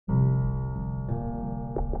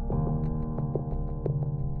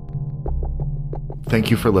Thank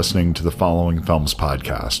you for listening to the Following Films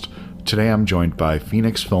podcast. Today I'm joined by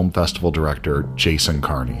Phoenix Film Festival director Jason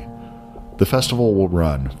Carney. The festival will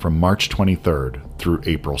run from March 23rd through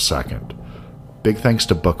April 2nd. Big thanks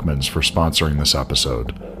to Bookmans for sponsoring this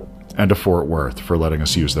episode, and to Fort Worth for letting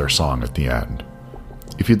us use their song at the end.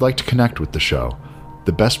 If you'd like to connect with the show,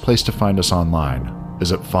 the best place to find us online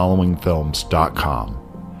is at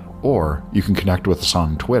followingfilms.com, or you can connect with us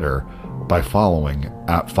on Twitter by following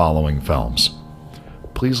 @followingfilms.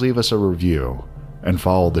 Please leave us a review and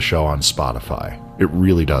follow the show on Spotify. It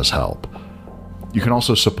really does help. You can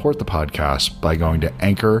also support the podcast by going to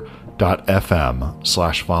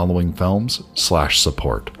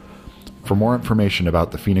anchor.fm/followingfilms/support. For more information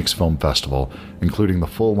about the Phoenix Film Festival, including the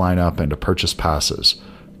full lineup and to purchase passes,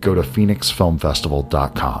 go to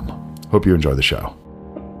phoenixfilmfestival.com. Hope you enjoy the show.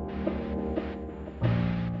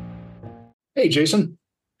 Hey, Jason.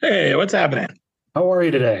 Hey, what's happening? How are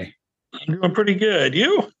you today? I'm doing pretty good.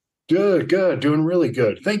 You? Good. Doing really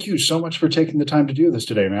good. Thank you so much for taking the time to do this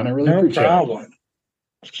today, man. I really appreciate it. No problem.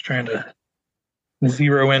 Just trying to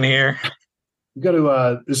zero in here. You got to,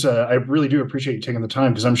 I really do appreciate you taking the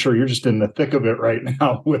time, because I'm sure you're just in the thick of it right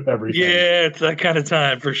now with everything. Yeah, it's that kind of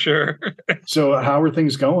time for sure. So how are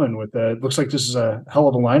things going with that? It looks like this is a hell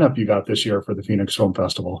of a lineup you got this year for the Phoenix Film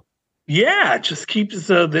Festival. Yeah, it just keeps,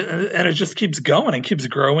 and it just keeps going and keeps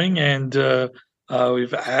growing. And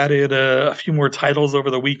we've added a few more titles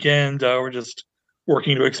over the weekend. We're just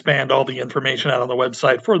working to expand all the information out on the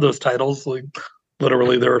website for those titles. Like,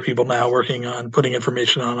 literally, there are people now working on putting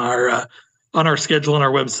information on our schedule on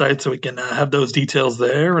our website, so we can have those details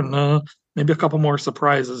there, and maybe a couple more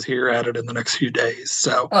surprises here added in the next few days.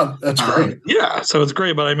 So that's great. Yeah, so it's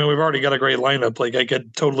great. But I mean, we've already got a great lineup. Like, I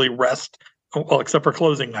could totally rest, well, except for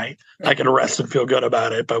closing night. I could rest and feel good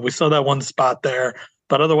about it. But we still that one spot there.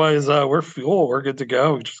 But otherwise, we're full. We're good to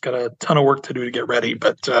go. We just got a ton of work to do to get ready.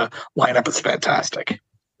 But lineup is fantastic.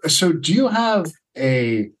 So, do you have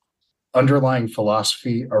a underlying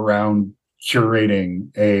philosophy around curating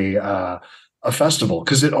a festival?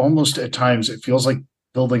 Because it almost at times it feels like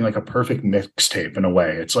building like a perfect mixtape in a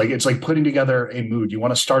way. It's like putting together a mood. You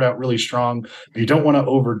want to start out really strong, but you don't want to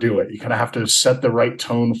overdo it. You kind of have to set the right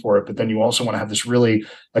tone for it, but then you also want to have this really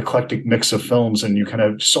eclectic mix of films, and you kind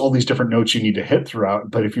of just all these different notes you need to hit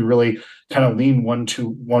throughout. But if you really kind of lean one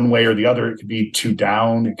way or the other, it could be too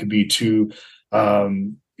down, it could be too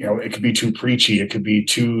it could be too preachy. It could be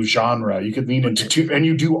too genre. You could lean into too, and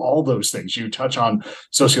you do all those things. You touch on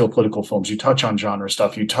socio-political films. You touch on genre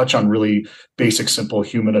stuff. You touch on really basic, simple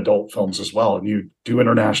human adult films as well. And you do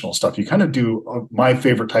international stuff. You kind of do my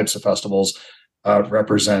favorite types of festivals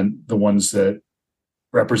represent the ones that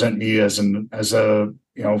represent me as a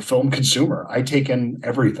film consumer. I take in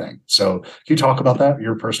everything. So can you talk about that,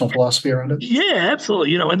 your personal philosophy around it? Yeah,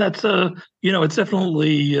 absolutely. And that's it's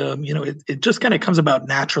definitely it just kind of comes about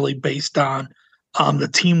naturally based on the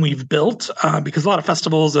team we've built, because a lot of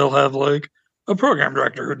festivals, they'll have like a program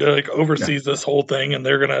director who like oversees this whole thing, and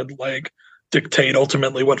they're gonna like dictate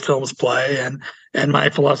ultimately what films play, and my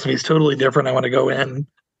philosophy is totally different. I want to go in.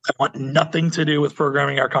 I want nothing to do with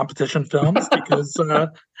programming our competition films, because,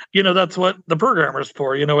 that's what the programmer's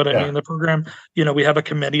for. You know what I mean? The program, we have a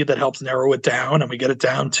committee that helps narrow it down, and we get it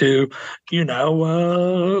down to, we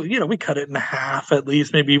cut it in half, at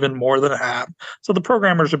least, maybe even more than half. So the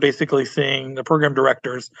programmers are basically the program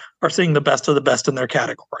directors are seeing the best of the best in their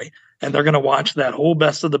category. And they're going to watch that whole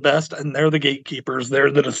best of the best, and they're the gatekeepers. They're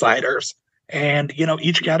the deciders. And,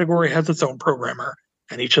 each category has its own programmer.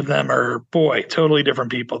 And each of them are, totally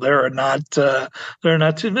different people. They're not two.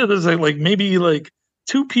 There's like maybe like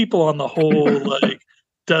two people on the whole, like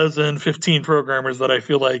 15 programmers that I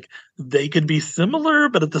feel like they could be similar,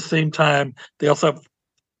 but at the same time, they also have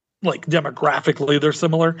like demographically they're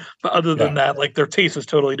similar. But other than that, like their taste is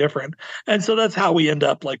totally different. And so that's how we end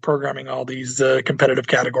up like programming all these competitive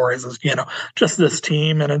categories is, just this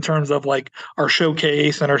team. And in terms of like our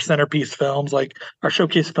showcase and our centerpiece films, like our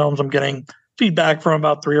showcase films, I'm getting feedback from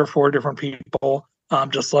about 3 or 4 different people.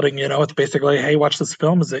 Just letting it's basically, hey, watch this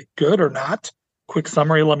film. Is it good or not? Quick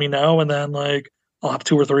summary, let me know. And then like I'll have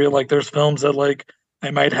 2 or 3 like there's films that like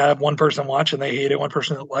I might have one person watch and they hate it, one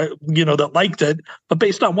person that liked it, but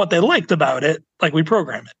based on what they liked about it, like we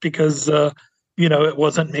program it because it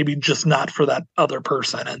wasn't maybe just not for that other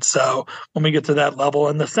person. And so when we get to that level,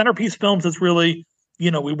 and the centerpiece films is really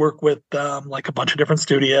we work with like a bunch of different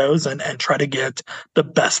studios and try to get the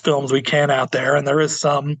best films we can out there. And there is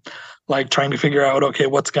some like trying to figure out, okay,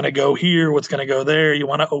 what's going to go here, what's going to go there. You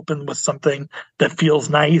want to open with something that feels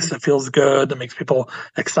nice, that feels good, that makes people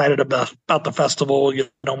excited about the festival. You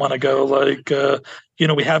don't want to go like,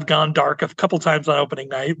 we have gone dark a couple times on opening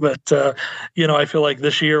night, but I feel like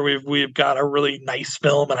this year we've got a really nice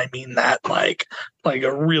film, and I mean that like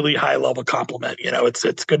a really high level compliment.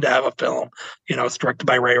 It's good to have a film. It's directed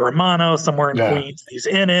by Ray Romano, somewhere in Yeah. Queens. He's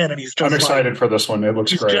in it, and he's I'm just excited for this one. It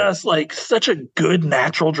looks he's great. just like such a good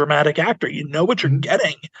natural dramatic actor. You know what you're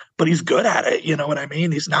getting, but he's good at it. You know what I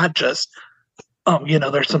mean? He's not just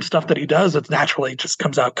there's some stuff that he does that naturally just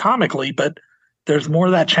comes out comically, but there's more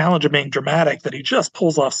of that challenge of being dramatic that he just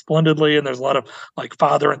pulls off splendidly. And there's a lot of like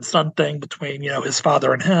father and son thing between, his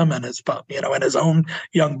father and him and and his own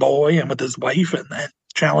young boy and with his wife and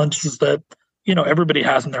challenges that, everybody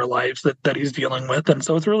has in their lives that he's dealing with. And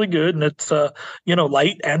so it's really good. And it's,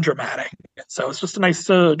 light and dramatic. And so it's just a nice,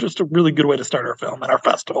 just a really good way to start our film and our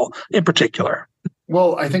festival in particular.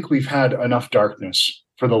 Well, I think we've had enough darkness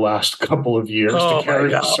for the last couple of years to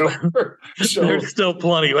carry us over. So there's still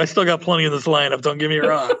plenty. I still got plenty in this lineup. Don't get me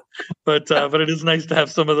wrong, but it is nice to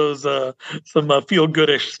have some of those some feel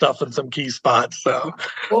goodish stuff in some key spots. So,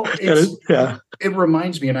 well, it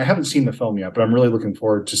reminds me, and I haven't seen the film yet, but I'm really looking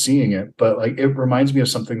forward to seeing it. But like, it reminds me of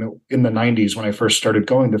something that in the '90s when I first started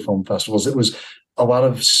going to film festivals, it was a lot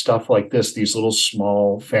of stuff like this. These little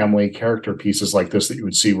small family character pieces like this that you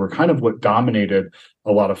would see were kind of what dominated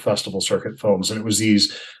a lot of festival circuit films. And it was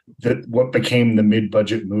what became the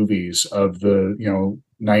mid-budget movies of the,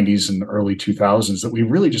 90s and early 2000s that we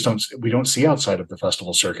really just don't see outside of the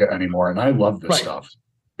festival circuit anymore. And I love this stuff.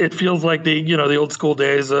 It feels like the old school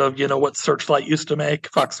days of, what Searchlight used to make,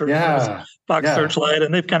 Fox Searchlight, Searchlight.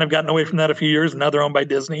 And they've kind of gotten away from that a few years, and now they're owned by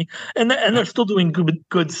Disney. And they're still doing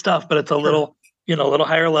good stuff, but it's a little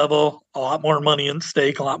higher level, a lot more money at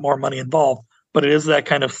stake, a lot more money involved. But it is that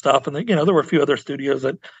kind of stuff. And, there were a few other studios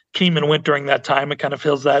that came and went during that time. It kind of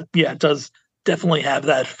feels that, it does definitely have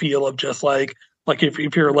that feel of just like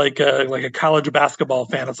if you're like a college basketball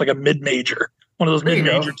fan, it's like a mid-major, one of those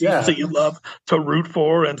mid-major teams that you love to root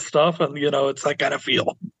for and stuff. And, it's that kind of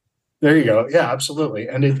feel. There you go. Yeah, absolutely.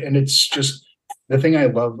 And it's just the thing I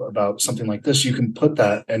love about something like this, you can put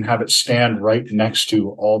that and have it stand right next to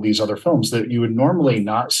all these other films that you would normally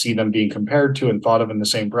not see them being compared to and thought of in the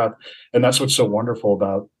same breath. And that's what's so wonderful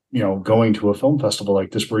about, going to a film festival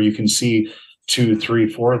like this, where you can see 2, 3,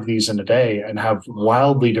 4 of these in a day and have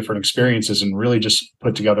wildly different experiences and really just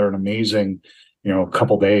put together an amazing,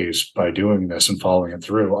 couple days by doing this and following it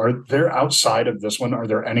through. Are there, outside of this one, are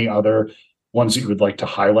there any other ones that you would like to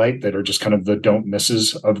highlight that are just kind of the don't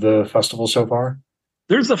misses of the festival so far?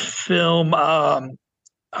 There's a film. Now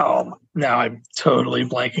I'm totally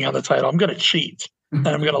blanking on the title. I'm going to cheat, and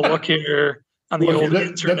I'm going to look here on the old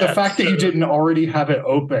internet. The fact that you didn't already have it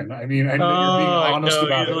open, I mean, I know you're being honest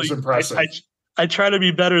about it. It's impressive. I try to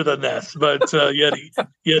be better than this, but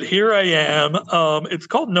yet here I am. It's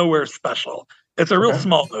called Nowhere Special. It's a real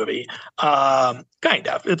small movie, kind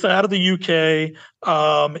of. It's out of the UK.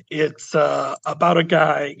 It's about a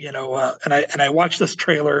guy, and I watched this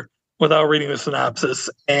trailer without reading the synopsis,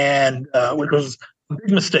 and which was a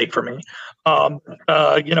big mistake for me.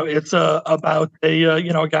 It's about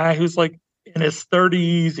a guy who's like in his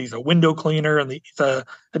 30s. He's a window cleaner, and I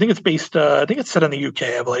think it's set in the UK,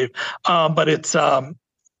 I believe. But it's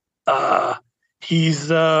he's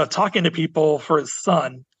talking to people for his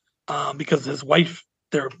son. Because his wife,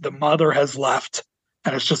 the mother has left,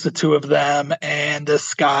 and it's just the two of them. And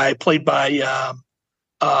this guy, played by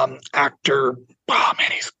actor, oh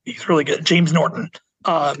man, he's really good, James Norton.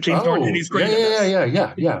 Norton, and he's great.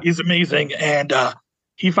 Yeah. He's amazing, and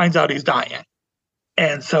he finds out he's dying,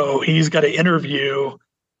 and so he's got to interview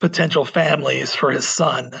potential families for his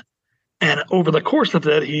son. And over the course of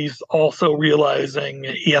that, he's also realizing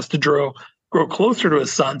he has to grow closer to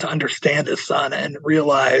his son to understand his son and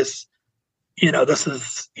realize, he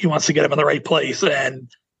wants to get him in the right place.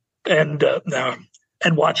 And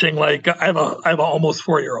watching, like, I have an almost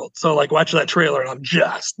 4-year-old. So like watching that trailer and I'm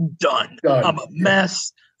just done. I'm a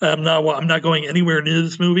mess. I'm not going anywhere near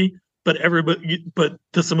this movie, but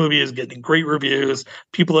this movie is getting great reviews.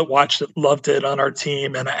 People that watched it loved it on our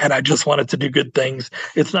team. And I just wanted to do good things.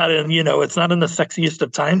 It's not in the sexiest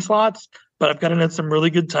of time slots, but I've gotten in some really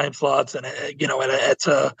good time slots, and it's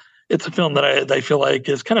a film that I feel like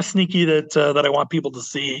is kind of sneaky that I want people to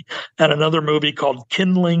see. And another movie called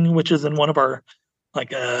Kindling, which is in one of our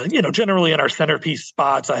generally in our centerpiece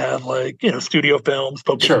spots. I have studio films,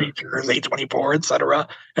 focus features, A24, etc.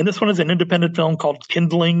 And this one is an independent film called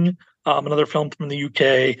Kindling, another film from the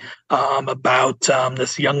UK about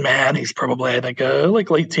this young man. He's probably like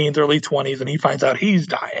late teens, early 20s, and he finds out he's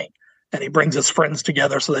dying, and he brings his friends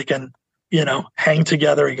together so they can hang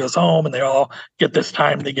together. He goes home and they all get this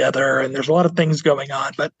time together, and there's a lot of things going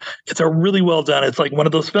on, but it's a really well done. It's like one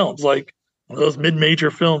of those films, like one of those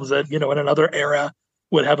mid-major films that, in another era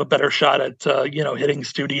would have a better shot at, hitting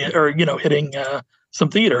studio or, hitting some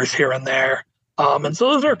theaters here and there. And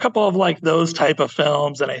so those are a couple of like those type of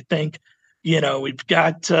films. And I think, we've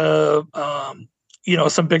got, some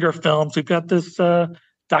bigger films. We've got this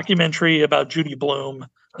documentary about Judy Blume,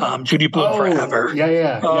 Judy Blume Oh, Forever.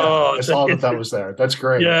 yeah. Oh, I saw that was there. That's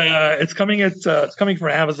great. yeah, it's coming from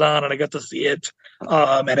Amazon, and I got to see it.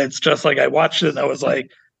 And it's just like I watched it, and I was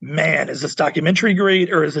like, man, is this documentary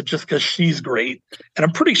great, or is it just because she's great? And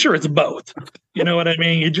I'm pretty sure it's both. You know what I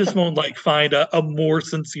mean? You just won't like find a more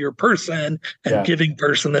sincere person and Yeah, giving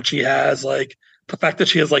person that she has. Like the fact that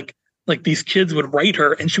she has like these kids would write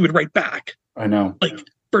her, and she would write back I know. like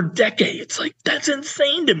for decades. Like that's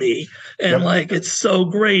insane to me. And Yep. like it's so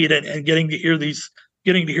great, and getting to hear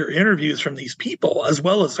interviews from these people as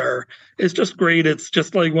well as her is just great. It's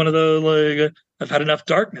just like one of the like I've had enough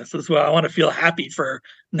darkness as well. I want to feel happy for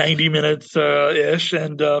 90 minutes ish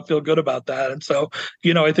and feel good about that. And so,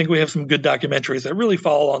 I think we have some good documentaries that really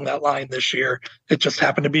fall along that line this year. It just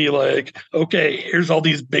happened to be like, okay, here's all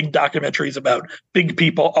these big documentaries about big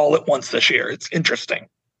people all at once this year. It's interesting.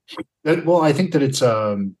 Well, I think that it's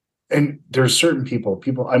and there's certain people,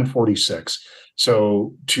 I'm 46.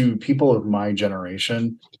 So to people of my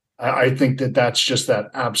generation, I think that that's just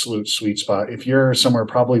that absolute sweet spot. If you're somewhere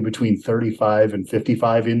probably between 35 and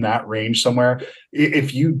 55 in that range somewhere,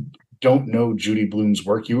 if you don't know Judy Blume's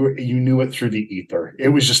work, you knew it through the ether. It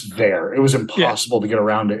was just there. It was impossible to get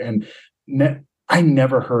around it. And I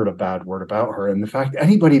never heard a bad word about her. And the fact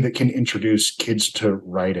anybody that can introduce kids to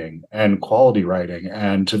writing and quality writing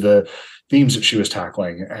and to the themes that she was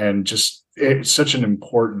tackling, and just it's such an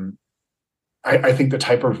important, I think, the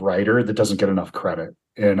type of writer that doesn't get enough credit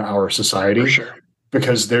in our society. For sure.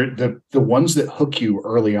 Because they're the ones that hook you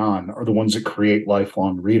early on are the ones that create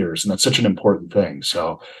lifelong readers, and that's such an important thing.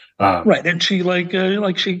 So, right, and she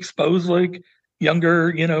she exposed like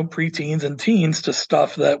younger, preteens and teens to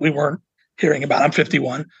stuff that we weren't hearing about. I'm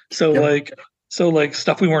 51, so yep. like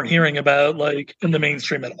stuff we weren't hearing about like in the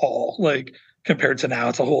mainstream at all. Like compared to now,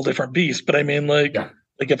 it's a whole different beast. But I mean, like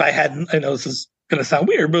if I hadn't, I know this is gonna sound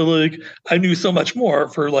weird, but like I knew so much more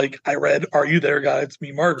for like I read "Are You There, God? It's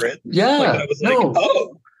Me, Margaret." Like Yeah, I was like, no,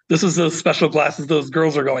 oh, this is those special classes those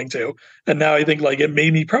girls are going to. And now I think like it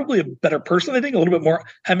made me probably a better person. I think a little bit more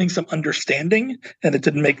having some understanding, and it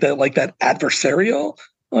didn't make that like that adversarial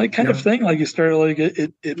like kind of yep. thing. Like you started like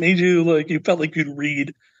it made you like you felt like you'd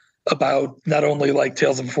read about not only like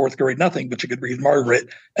Tales of a Fourth Grade Nothing, but you could read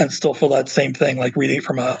Margaret and still feel that same thing, like reading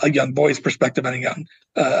from a young boy's perspective and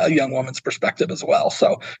a young woman's perspective as well.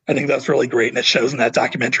 So I think that's really great, and it shows in that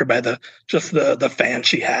documentary by the fan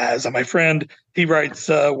she has. And my friend, he writes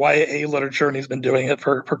YA literature, and he's been doing it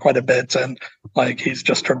for quite a bit, and like he's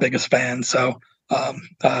just her biggest fan. So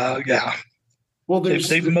yeah, Well,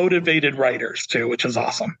 they've motivated writers too, which is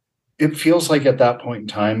awesome. it feels like at that point in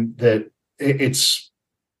time that it's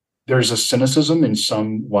there's a cynicism in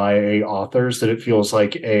some YA authors that it feels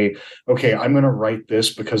like okay, I'm going to write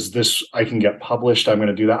this because this I can get published. I'm going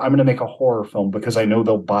to do that. I'm going to make a horror film because I know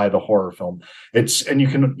they'll buy the horror film. And you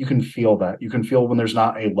can feel that. You can feel when there's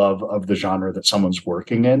not a love of the genre that someone's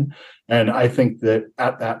working in. And I think that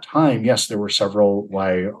at that time, yes, there were several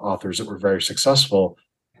YA authors that were very successful,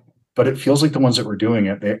 but it feels like the ones that were doing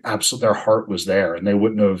it, their heart was there, and they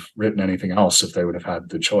wouldn't have written anything else if they would have had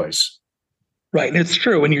the choice. Right. And it's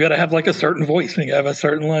true. And you got to have like a certain voice, and you have a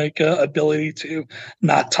certain like ability to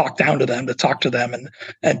not talk down to them, to talk to them,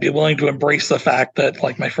 and be willing to embrace the fact that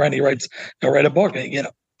like my friend, he writes, go write a book. And,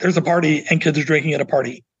 there's a party and kids are drinking at a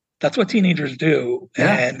party. That's what teenagers do.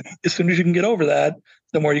 Yeah. And as soon as you can get over that,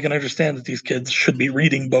 the more you can understand that these kids should be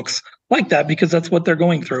reading books like that, because that's what they're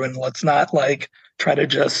going through. And let's not like try to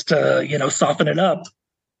just, soften it up.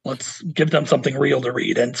 Let's give them something real to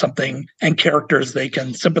read and characters they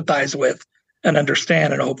can sympathize with and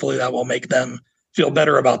understand, and hopefully that will make them feel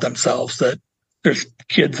better about themselves, that there's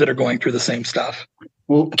kids that are going through the same stuff.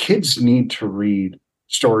 Well, kids need to read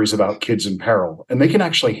stories about kids in peril, and they can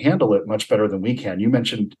actually handle it much better than we can. You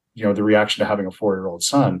mentioned, the reaction to having a 4-year-old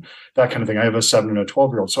son, that kind of thing. I have a 7 and a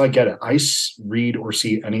 12-year-old, so I get it. I read or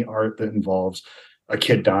see any art that involves a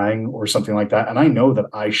kid dying or something like that, and I know that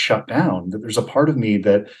I shut down, that there's a part of me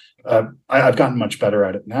that I've gotten much better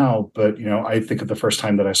at it now, but I think of the first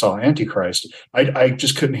time that I saw Antichrist, I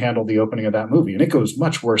just couldn't handle the opening of that movie, and it goes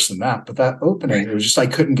much worse than that. But that opening, it was just I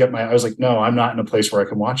couldn't get I was like, no, I'm not in a place where I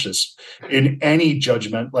can watch this in any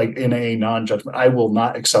judgment, like in a non-judgment. I will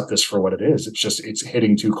not accept this for what it is. It's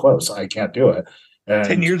hitting too close. I can't do it. And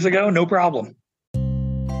 10 years ago, no problem.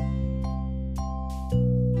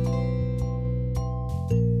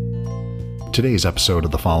 Today's episode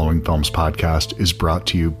of the Following Films podcast is brought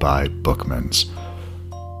to you by Bookman's.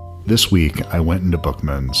 This week, I went into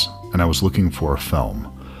Bookman's and I was looking for a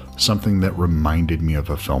film, something that reminded me of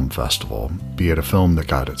a film festival, be it a film that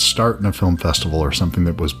got its start in a film festival or something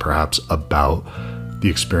that was perhaps about the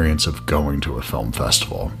experience of going to a film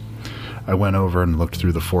festival. I went over and looked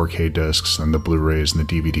through the 4K discs and the Blu-rays and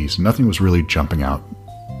the DVDs, and nothing was really jumping out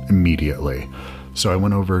immediately. So I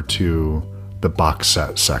went over to the box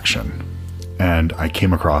set section, and I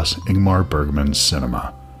came across Ingmar Bergman's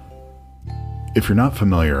Cinema. If you're not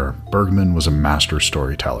familiar, Bergman was a master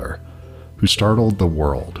storyteller who startled the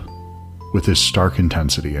world with his stark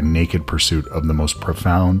intensity and naked pursuit of the most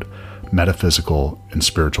profound metaphysical and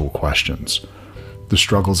spiritual questions, the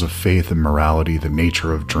struggles of faith and morality, the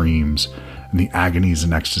nature of dreams, and the agonies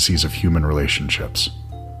and ecstasies of human relationships.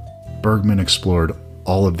 Bergman explored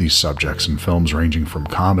all of these subjects in films ranging from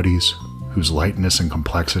comedies, whose lightness and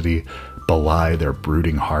complexity belie their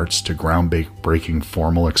brooding hearts, to groundbreaking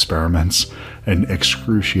formal experiments and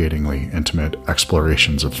excruciatingly intimate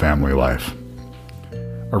explorations of family life.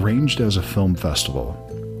 Arranged as a film festival,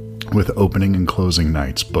 with opening and closing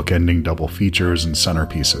nights, bookending double features and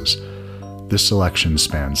centerpieces, this selection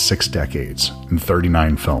spans 6 decades and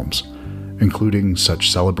 39 films, including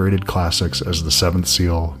such celebrated classics as The Seventh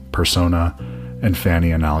Seal, Persona, and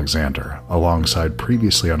Fanny and Alexander, alongside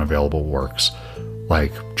previously unavailable works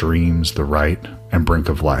like Dreams, The Right, and Brink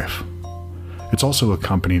of Life. It's also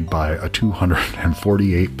accompanied by a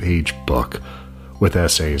 248-page book with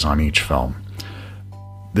essays on each film.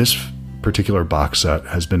 This particular box set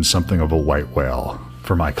has been something of a white whale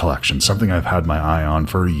for my collection, something I've had my eye on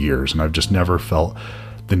for years, and I've just never felt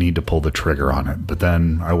the need to pull the trigger on it. But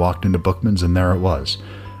then I walked into Bookman's and there it was.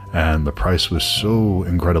 And the price was so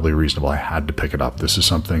incredibly reasonable, I had to pick it up. This is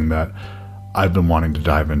something that I've been wanting to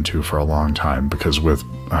dive into for a long time, because with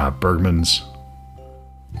Bergman's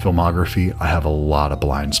filmography, I have a lot of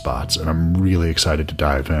blind spots, and I'm really excited to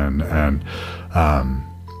dive in and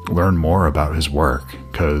learn more about his work,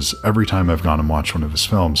 because every time I've gone and watched one of his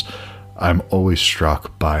films, I'm always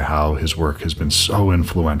struck by how his work has been so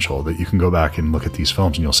influential that you can go back and look at these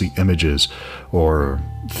films and you'll see images or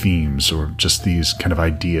themes or just these kind of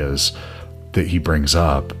ideas that he brings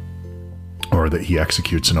up or that he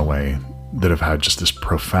executes in a way that have had just this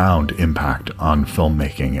profound impact on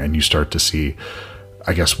filmmaking. And you start to see,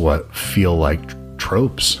 I guess, what feel like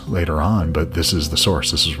tropes later on, but this is the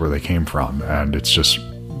source. This is where they came from. And it's just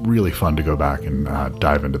really fun to go back and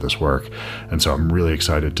dive into this work. And so I'm really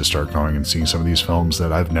excited to start going and seeing some of these films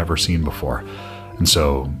that I've never seen before. And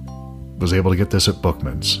so was able to get this at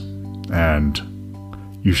Bookman's, and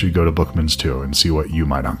you should go to Bookman's too and see what you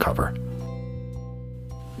might uncover.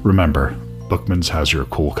 Remember, Bookman's has your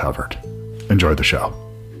cool covered. Enjoy the show.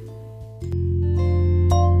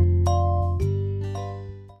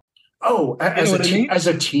 Oh, as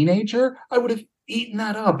a teenager, I would have eaten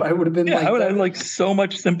that up. I would have been I would have like so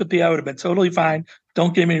much sympathy. I would have been totally fine.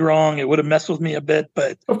 Don't get me wrong. It would have messed with me a bit,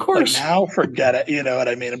 but of course, like, now forget it. You know what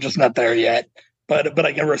I mean? I'm just not there yet. But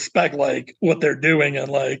I can respect like what they're doing,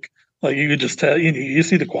 and like you could just tell, you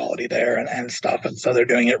see the quality there and stuff. And so they're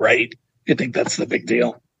doing it right. You think that's the big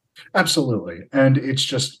deal. Absolutely. And it's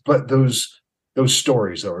just, but those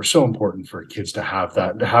stories though are so important for kids to have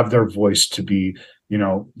that, to have their voice, to be,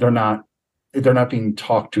 they're not being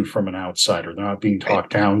talked to from an outsider. They're not being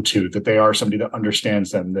talked down to, that they are somebody that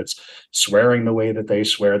understands them, that's swearing the way that they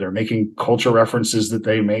swear. They're making culture references that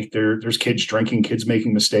they make. There's kids drinking, kids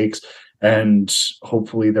making mistakes, and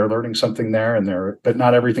hopefully they're learning something there. But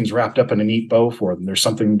not everything's wrapped up in a neat bow for them. There's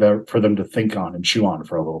something there for them to think on and chew on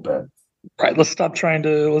for a little bit. Right. Let's stop trying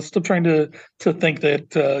to think that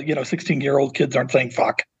 16-year-old kids aren't saying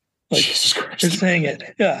fuck. Like, Jesus Christ. They're saying it.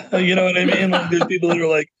 Yeah. You know what I mean? Like, there's people that are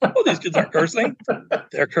like, oh, these kids aren't cursing.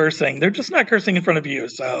 They're cursing. They're just not cursing in front of you.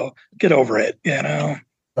 So get over it,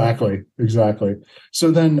 Exactly.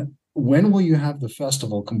 So then when will you have the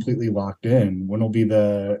festival completely locked in? When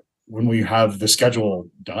will you have the schedule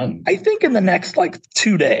done? I think in the next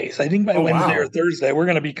 2 days. I think by Wednesday or Thursday, we're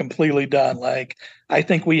going to be completely done. Like, I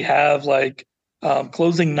think we have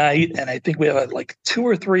closing night, and I think we have 2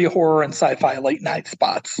 or 3 horror and sci-fi late night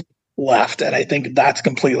spots left, and I think that's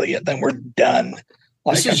completely it. Then we're done.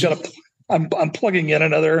 I'm plugging in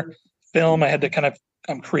another film. I had to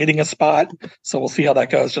I'm creating a spot, so we'll see how that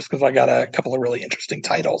goes. Just because I got a couple of really interesting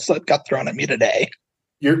titles that got thrown at me today.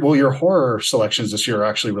 Your horror selections this year are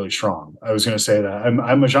actually really strong. I was going to say that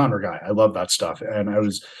I'm a genre guy. I love that stuff, and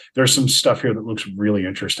there's some stuff here that looks really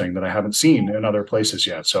interesting that I haven't seen in other places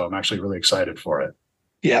yet. So I'm actually really excited for it.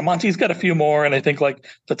 Yeah, Monty's got a few more, and I think like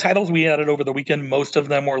the titles we added over the weekend, most of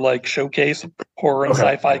them were like showcase horror and Okay.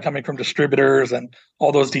 sci-fi coming from distributors and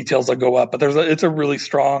all those details that go up. But it's a really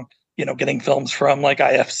strong, getting films from like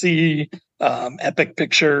IFC, Epic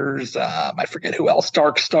Pictures, I forget who else,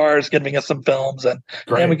 Dark Stars, giving us some films, and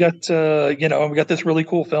we Great. got we got this really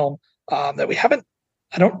cool film that we haven't.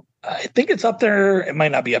 I think it's up there. It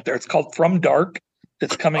might not be up there. It's called From Dark.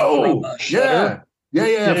 It's coming from Oh, Shudder. yeah.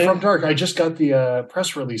 Yeah. Yeah. From Dark. I just got the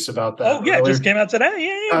press release about that Oh yeah, it just earlier. came out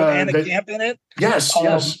today. Yeah, with Anna That Camp in it. yes, Um,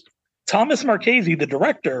 yes. Thomas Marchese, the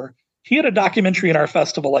director, he had a documentary in our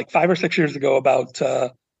festival like 5 or 6 years ago about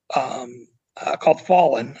called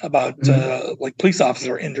Fallen, about Mhm. like police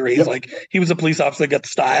officer injuries. Yep. Like he was a police officer that got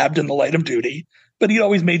stabbed in the light of duty, but he'd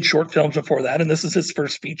always made short films before that, and this is his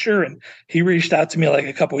first feature. And he reached out to me like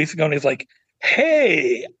a couple weeks ago, and he's like,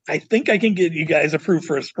 "Hey, I think I can get you guys approved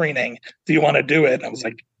for a screening. Do you want to do it?" And I was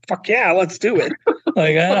like, "Fuck yeah, let's do it."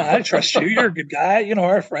 Like I trust you. You're a good guy.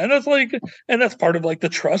 Our friend. It's like, and that's part of like the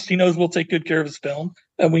trust. He knows we'll take good care of his film,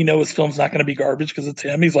 and we know his film's not going to be garbage because it's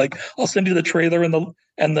him. He's like, "I'll send you the trailer and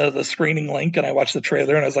the screening link." And I watched the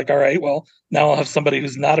trailer, and I was like, "All right, well, now I'll have somebody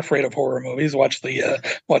who's not afraid of horror movies watch the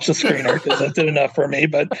screener because that did enough for me."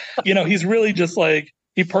 But he's really just like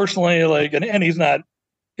he personally like, and he's not.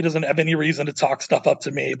 He doesn't have any reason to talk stuff up to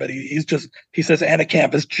me, but he says Anna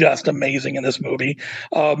Camp is just amazing in this movie.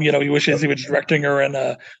 He wishes he was directing her in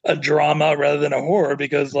a drama rather than a horror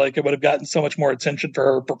because like it would have gotten so much more attention for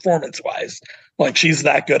her performance wise. Like she's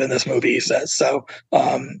that good in this movie, he says. So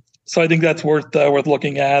I think that's worth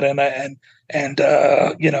looking at, and I'm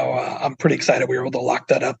pretty excited we were able to lock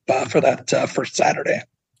that up for that first Saturday.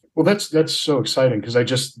 Well, that's so exciting because I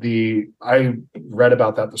read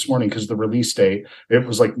about that this morning because the release date it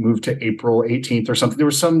was like moved to April 18th or something. There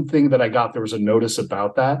was something that I got. There was a notice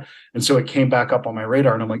about that, and so it came back up on my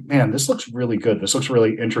radar. And I'm like, man, this looks really good. This looks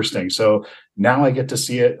really interesting. So now I get to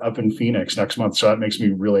see it up in Phoenix next month. So that makes me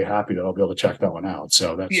really happy that I'll be able to check that one out.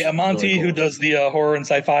 So that's Yeah, really Monty, who cool. does the horror and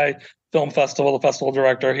sci-fi film festival, the festival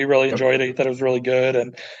director, he really Yep. enjoyed it. He thought it was really good,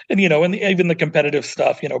 and even the competitive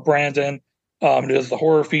stuff. Brandon, who does the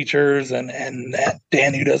horror features, and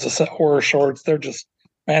Dan, who does the horror shorts. They're just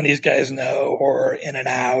man, these guys know horror in and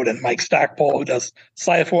out. And Mike Stackpole, who does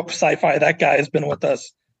sci-fi, that guy has been with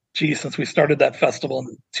us, since we started that festival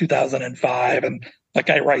in 2005, and that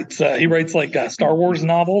guy writes like Star Wars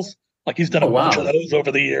novels. Like he's done Oh a bunch of wow. those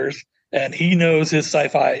over the years and he knows his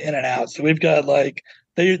sci-fi in and out. So we've got like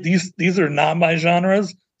these are not my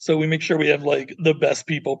genres. So we make sure we have like the best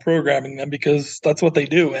people programming them because that's what they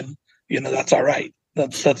do, and that's all right.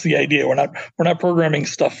 That's the idea. We're not programming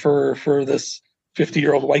stuff for this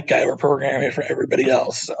 50-year-old white guy. We're programming it for everybody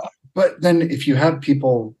else. So. But then if you have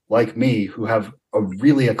people like me who have a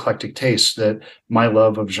really eclectic taste, that my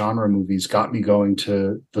love of genre movies got me going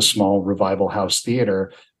to the small Revival House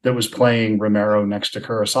theater that was playing Romero next to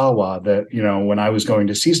Kurosawa, that, when I was going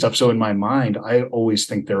to see stuff. So in my mind, I always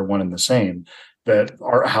think they're one and the same, that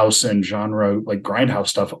art house and genre, like grindhouse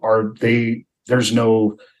stuff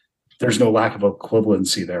there's no lack of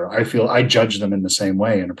equivalency there. I feel I judge them in the same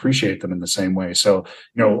way and appreciate them in the same way. So,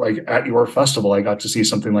 like at your festival, I got to see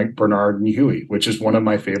something like Bernard and Huey, which is one of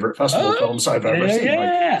my favorite festival films I've ever seen.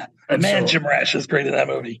 Yeah. And Man, so Jim Rash is great in that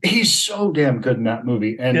movie. he's so damn good in that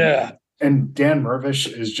movie. Yeah. And Dan Mervish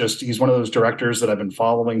he's one of those directors that I've been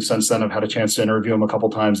following since then. I've had a chance to interview him a couple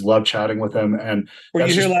times, love chatting with him. And were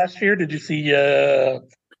you here last year? Did you see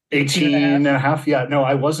 18 and a half? Yeah, no,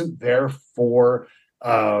 I wasn't there for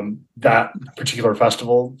that particular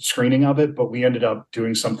festival screening of it, but we ended up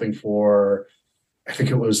doing something for, I think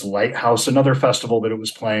it was Lighthouse, another festival that it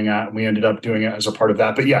was playing at, and we ended up doing it as a part of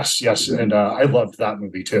that. But yes, and I loved that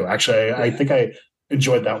movie too. Actually, I think I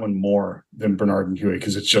enjoyed that one more than Bernard and Huey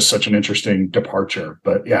because it's just such an interesting departure.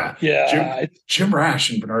 But yeah, Jim Rash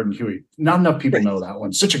and Bernard and Huey. Not enough people know that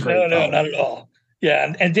one. Such a great film. No, not at all.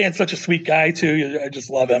 Yeah, and Dan's such a sweet guy too. I just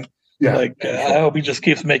love him. Yeah, I hope he just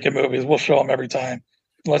keeps making movies. We'll show him every time.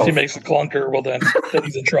 Unless he makes a clunker, well then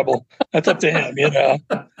he's in trouble. That's up to him,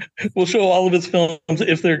 We'll show all of his films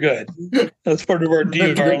if they're good. That's part of our deal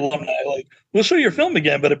with our alumni. Like, we'll show your film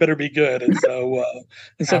again, but it better be good. And so,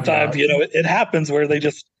 and sometimes, it happens where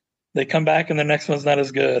they come back and the next one's not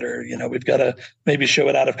as good, or we've got to maybe show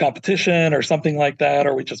it out of competition or something like that,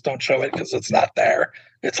 or we just don't show it because it's not there.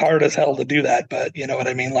 It's hard as hell to do that, but you know what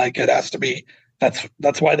I mean? Like it has to be.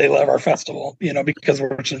 That's why they love our festival, because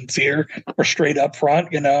we're sincere, we're straight up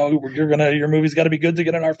front, your movie's got to be good to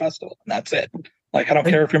get in our festival. And that's it. Like, I don't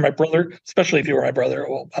care if you're my brother, especially if you were my brother.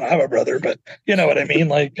 Well, I don't have a brother, but you know what I mean?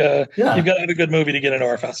 Like, you've got to have a good movie to get into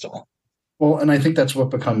our festival. Well, and I think that's what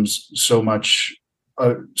becomes so much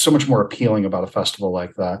so much more appealing about a festival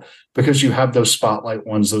like that, because you have those spotlight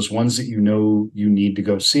ones, those ones that you know you need to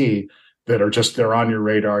go see, that are just, they're on your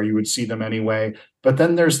radar. You would see them anyway. But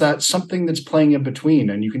then there's that something that's playing in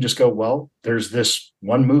between, and you can just go, well, there's this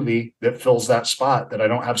one movie that fills that spot that I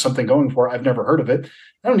don't have something going for. I've never heard of it.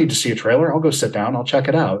 I don't need to see a trailer. I'll go sit down. I'll check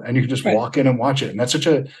it out. And you can just walk in and watch it. And that's such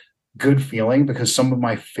a good feeling, because some of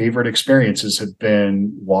my favorite experiences have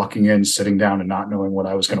been walking in, sitting down, and not knowing what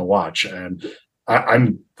I was going to watch. And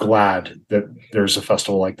I'm glad that there's a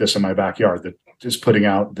festival like this in my backyard that is putting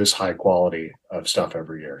out this high quality of stuff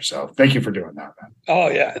every year. So thank you for doing that, man. Oh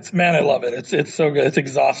yeah, I love it. It's so good. It's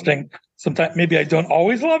exhausting. Sometimes maybe I don't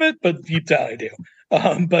always love it, but deep down I do.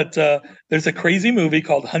 But there's a crazy movie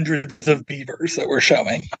called Hundreds of Beavers that we're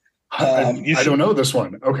showing. I don't know this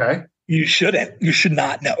one. Okay. You shouldn't. You should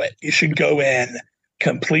not know it. You should go in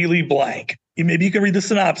completely blank. Maybe you can read the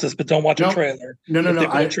synopsis, but don't watch a trailer. No. They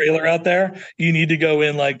put a trailer out there. You need to go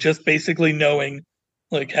in like just basically knowing,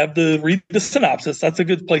 like read the synopsis. That's a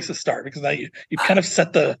good place to start, because now you kind of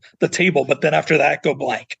set the table. But then after that, go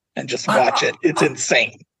blank and just watch it. It's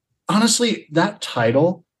insane. Honestly, that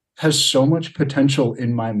title has so much potential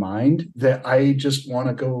in my mind that I just want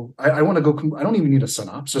to go. I want to go. I don't even need a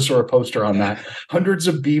synopsis or a poster on that. Hundreds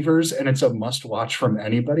of Beavers, and it's a must watch from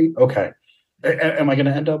anybody. Okay. Am I going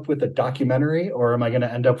to end up with a documentary, or am I going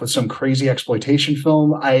to end up with some crazy exploitation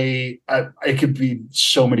film? It could be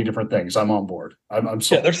so many different things. I'm on board. I'm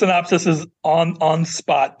so. Yeah, their synopsis is on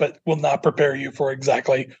spot, but will not prepare you for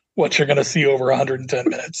exactly what you're going to see over 110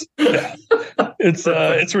 minutes. Yeah,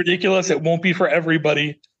 it's ridiculous. It won't be for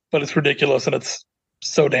everybody, but it's ridiculous, and it's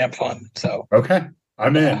so damn fun. So okay,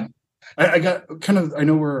 I'm in. I got I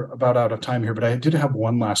know we're about out of time here, but I did have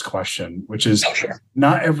one last question, which is,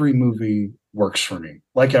 not every movie works for me,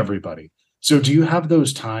 like everybody. So do you have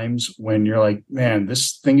those times when you're like, man,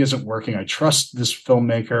 this thing isn't working. I trust this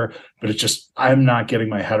filmmaker, but it's just, I'm not getting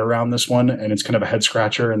my head around this one, and it's kind of a head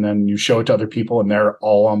scratcher. And then you show it to other people and they're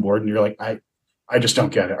all on board, and you're like, I just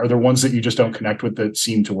don't get it. Are there ones that you just don't connect with that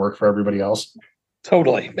seem to work for everybody else?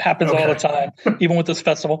 Totally. It happens all the time. Even with this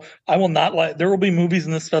festival, I will not like, there will be movies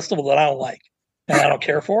in this festival that I don't like and I don't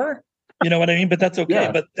care for. You know what I mean? But that's okay.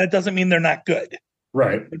 Yeah. But that doesn't mean they're not good.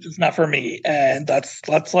 Right. Which is not for me. And that's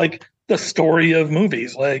like the story of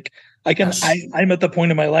movies. Like I'm at the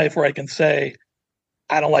point in my life where I can say,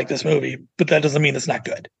 I don't like this movie, but that doesn't mean it's not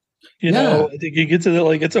good. You know, I think you get to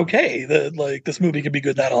like, it's okay that like this movie could be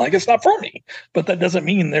good and I don't like it. It's not for me. But that doesn't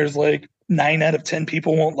mean there's like 9 out of 10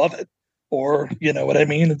 people won't love it. Or, you know what I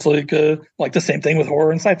mean? It's like the same thing with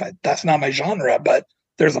horror and sci-fi. That's not my genre, but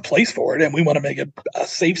there's a place for it. And we want to make it a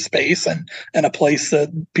safe space and a place that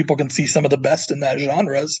people can see some of the best in that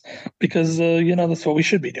genres, because, that's what we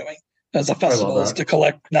should be doing as a festival, is to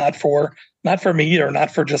collect not for me or not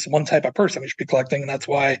for just one type of person. We should be collecting. And that's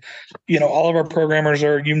why, all of our programmers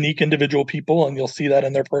are unique individual people. And you'll see that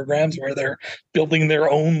in their programs where they're building their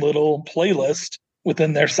own little playlist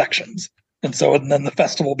within their sections. And then the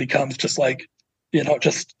festival becomes just like,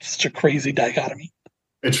 just such a crazy dichotomy.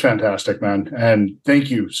 It's fantastic, man. And thank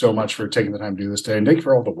you so much for taking the time to do this today. And thank you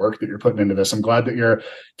for all the work that you're putting into this. I'm glad that you're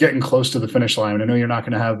getting close to the finish line. I know you're not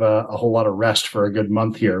going to have a whole lot of rest for a good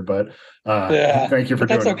month here, but thank you for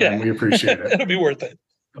doing it. Man. We appreciate it. It'll be worth it.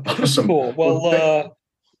 Awesome. Cool. Well,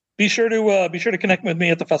 be sure to connect with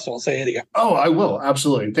me at the festival. Say hey to you. Oh, I will.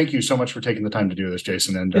 Absolutely. Thank you so much for taking the time to do this,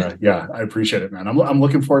 Jason. And I appreciate it, man. I'm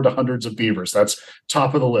looking forward to Hundreds of Beavers. That's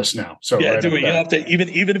top of the list now. So do it. You have to,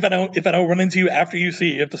 even if I don't run into you after you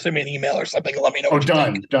see, you have to send me an email or something and let me know.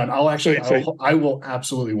 Done. I will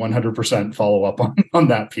absolutely 100% follow up on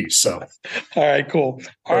that piece. So, all right, cool.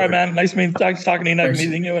 All right, man. Nice talking to you. Nice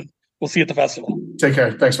meeting you, and we'll see you at the festival. Take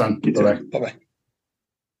care. Thanks, man. Bye-bye. Bye-bye.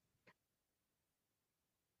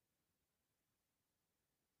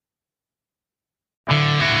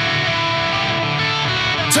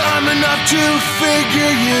 Time enough to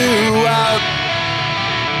figure you out.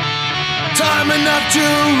 Time enough to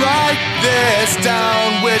write this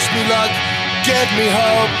down. Wish me luck, give me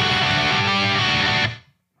hope.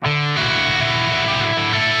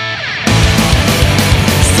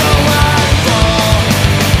 So I fall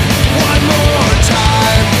one more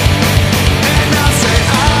time, and I'll say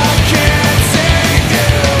I can't save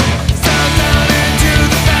you. Fell down into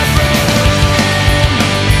the bathroom.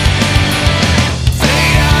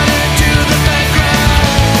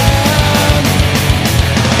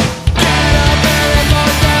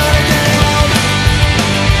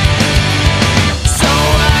 So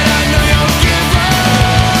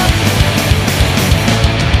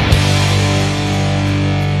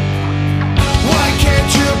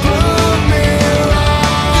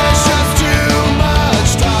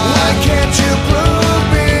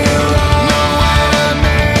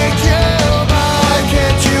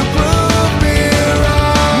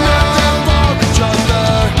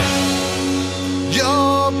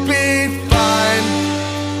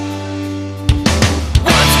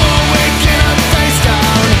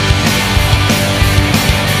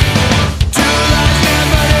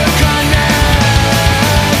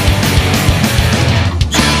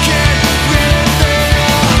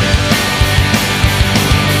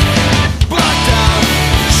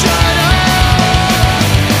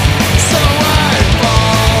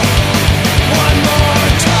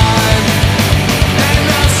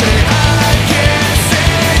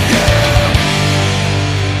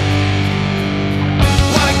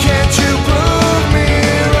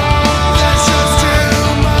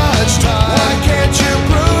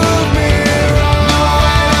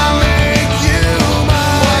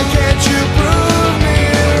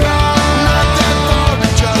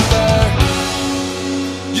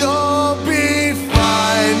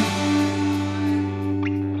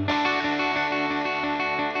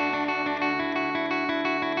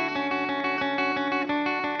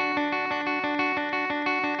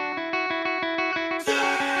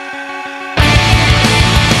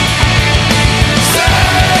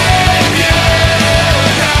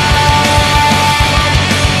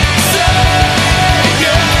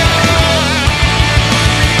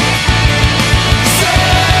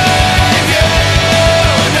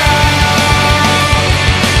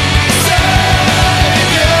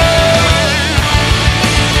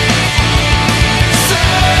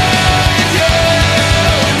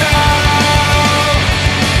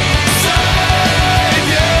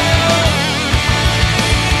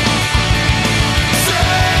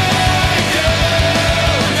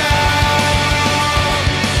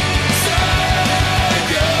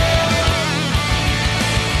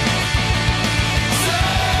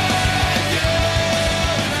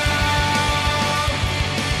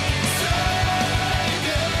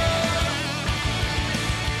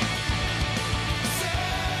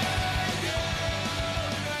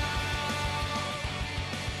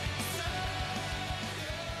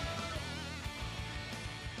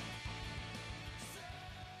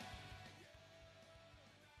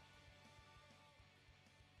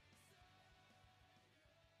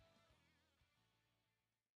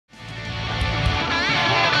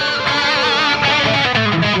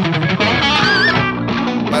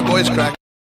bad boys crack.